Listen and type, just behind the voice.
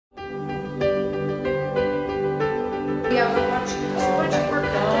Yeah, we're watching. There's a bunch of work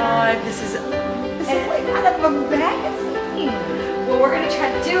God, this is like out of a magazine. Well, we're gonna try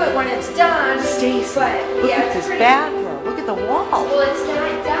to do it when it's done. Stacy, but look yeah, at it's this bathroom. Look at the wall. Well, it's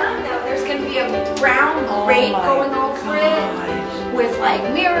not done though. There's gonna be a brown grate going over it with like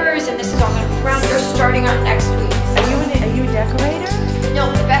mirrors, and this is all gonna be brown. They're starting on next week. Are you a decorator? No,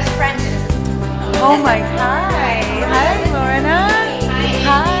 my best friend is. Oh my God. Hi, Lorna.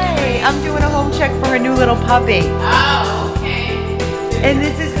 Hi. I'm doing a home check for her new little puppy. Oh, okay. And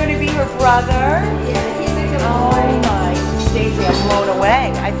this is going to be her brother? Yeah, he's a good boy. Oh my, Stacy, I'm blown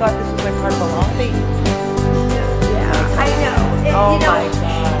away. I thought this was like part of a lobby. Yeah, I know. And, Oh you know, my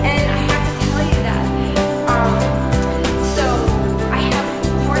God. And I have to tell you that. So I have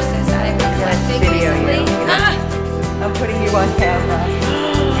horses that I've been collecting recently. I'm putting you on camera.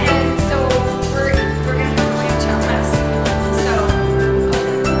 And so we're gonna have a ranch out west. So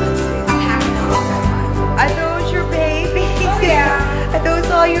I'm packing it all that time. Are those your babies? Oh yeah. Are those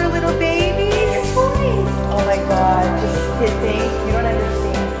all your little babies? Toys. Oh my God, just to think, you don't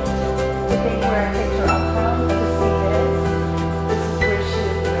understand. To think where I picked her up from, to see this. This is where she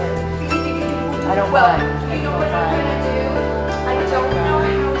would live. I don't mind. You know what I'm gonna do? I don't know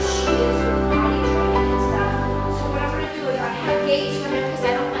how she is with potty training and stuff. So what I'm gonna do is I have gates for him because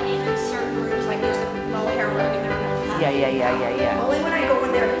I don't let him in certain rooms. Like there's a low hair rug and they're not. Yeah. Only when I go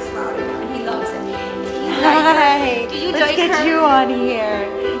in there he's loud and he loves it. Hi. Do you Let's like get her? you on here.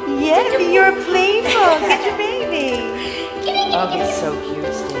 Yeah, you're a playful. Get your baby. Oh, he's so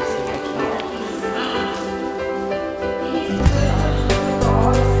cute, Stacy. I can't.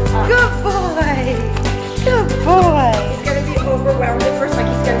 Good boy. Good boy. He's gonna be overwhelmed at first, like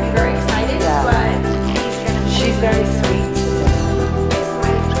he's gonna be very excited, Yeah. but he's gonna be. She's very sweet.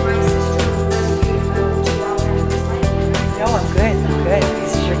 My sister rescued a chihuahua and was like. No, I'm good.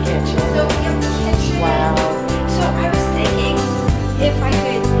 This is your kitchen. So we have the kitchen. Wow. So I was thinking if I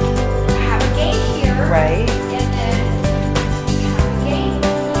could have a gate here. Right. And then have a gate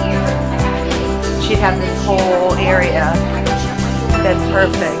here. I have a gate. She'd have And this then whole area. I can shut my door. That's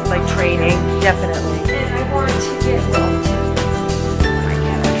perfect. Like training, definitely. And I want to get built. When I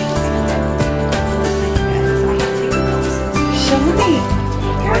get her, she's gonna get so I have to take her home. Show me.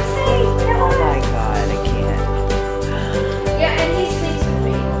 You're safe. Oh my God, I can't. Yeah, and he sleeps with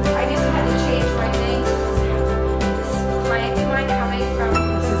me. I just had to change my thing. This client of mine coming from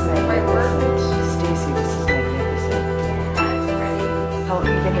This is my work. magnificent. Stacy, this is magnificent. That's ready. How long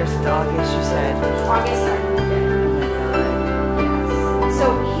have you been here since August, you said? August 2nd. Yes. So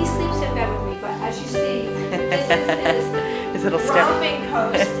he sleeps in bed with me, but as you see, this is His his little step. romping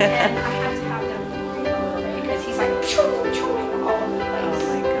post, and I have to have them breathe a little bit because he's like chewing all over the Oh place.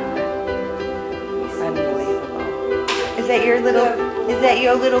 my God. Unbelievable. Is that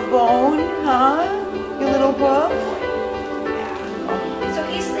your little bone, huh? Your little hoof? Yeah. So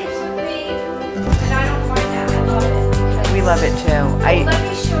he sleeps with me, and I don't mind that. I love it. Because We love it too. Well, let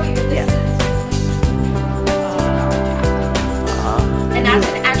me show you. This Yeah. is. And that's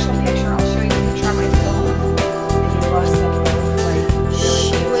an actual picture. I'll show you the picture on my phone. You lost them both, like,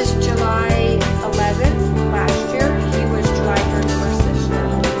 She was July 11th last year. He was July 31st this year.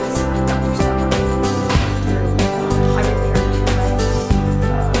 It's Dr. Summer. I repaired 2 legs.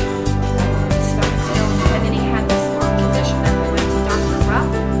 And then he had this lung condition that we went to Dr. Rupp.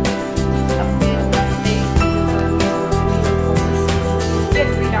 He had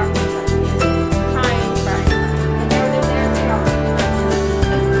 3 doctors at the end. Crying. And they were there. They are.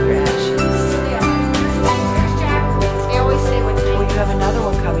 your ashes. They are. There's Jack. They always stay with me. Well, you have another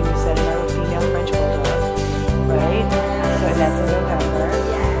one coming, you said, another female French Bulldog, right? So that's in November.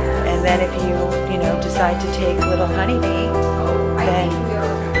 Yes. And then if you decide to take little Honeybea, Oh, I then think we are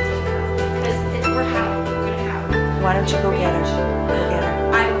going to take her because we're going to have her. why don't you go get her? Go get her.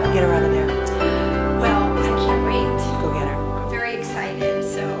 I will. Get her out of there. Well, I can't wait. Go get her. I'm very excited.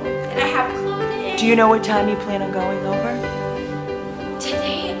 So, and I have clothing. Do you know what time you plan on going over?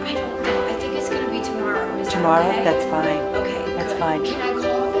 Today, I don't know. I think it's going to be tomorrow. Is that Tomorrow? okay? That's fine. Okay. That's good. fine. Can I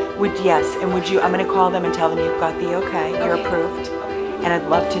call them? Yes, and I'm going to call them and tell them you've got the okay, you're Okay. approved. Okay. And I'd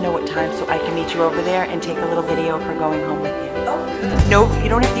love to know what time so I can meet you over there and take a little video of her going home with you. Oh, good. Nope, you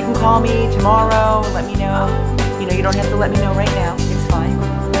don't have. You can call me tomorrow and let me know. You don't have to let me know right now. It's fine.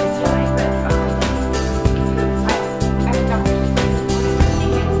 It's fine. I have doctor's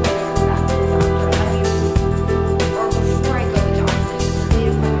appointment. Or before I go to the doctor, there's a late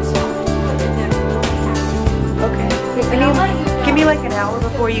appointment, so I'll do it and then we'll be happy. Okay. And I'll let you know. Give me like an hour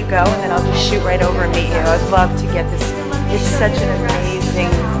before you go, and then I'll just shoot right over and meet you. I'd love to get this. It's such an amazing,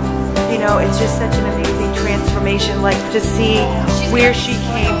 it's just such an amazing transformation. Like to see where she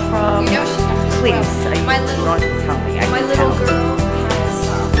came from. You know she's Please, My you little- don't have to tell me. I My can little tell. girl has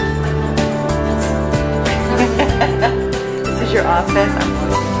This is your office. I'm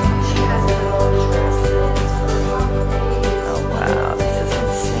going. she has little dresses for holidays. Oh wow, this is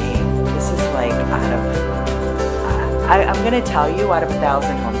insane. This is like out of. I'm gonna tell you, out of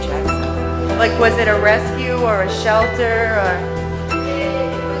 1,000 home checks. Like, was it a rescue or a shelter or?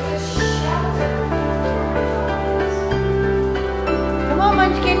 It was a shelter. Come on,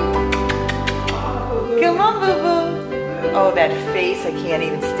 Munchkin. Come on, Boo Boo. Oh, that face! I can't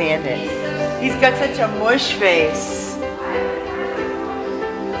even stand it. He's got such a mush face.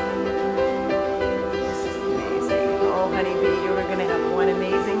 Amazing. Oh, Honeybea, you are gonna have one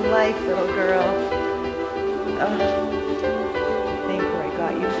amazing life, little girl. Oh. Think where I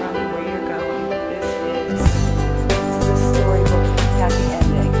got you from and where you're going. This is a storybook happy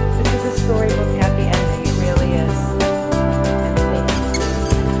ending. This is a storybook happy ending. It really is.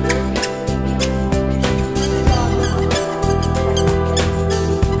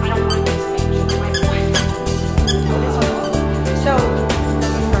 And I don't want this picture. So,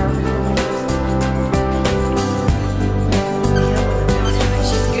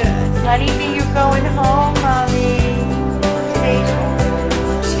 she's good. Honeybea, you're going home, Mommy. Today.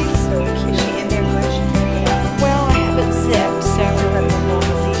 She's so cute. Is she in there pushing? Well, I have it zipped, so Let me hold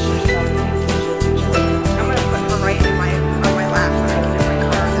the leash or something. I'm gonna put her right in on my lap when I get in my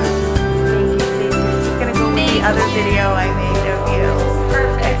car. Thank you, Stacy. This is gonna go with the Thank other you. video I made of you.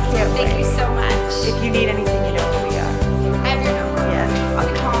 Perfect. can't Thank wait. you so much. If you need anything, you know where we are. I have your number. Yes. I'll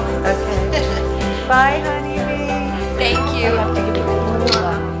be calling. Okay. Bye, Honeybea. Thank I you. have to give you a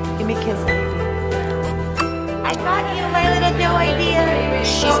kiss. Give me a kiss, Honeybea. I got you, my little no idea.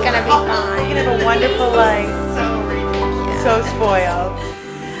 She's gonna be You're fine. gonna have a wonderful life. So ridiculous. So spoiled.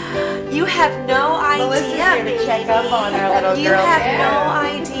 You have no idea. Melissa's here to check up on our little You girl. have no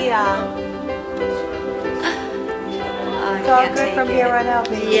idea. It's all good from here on out,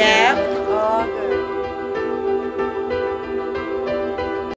 baby. Yep. All good.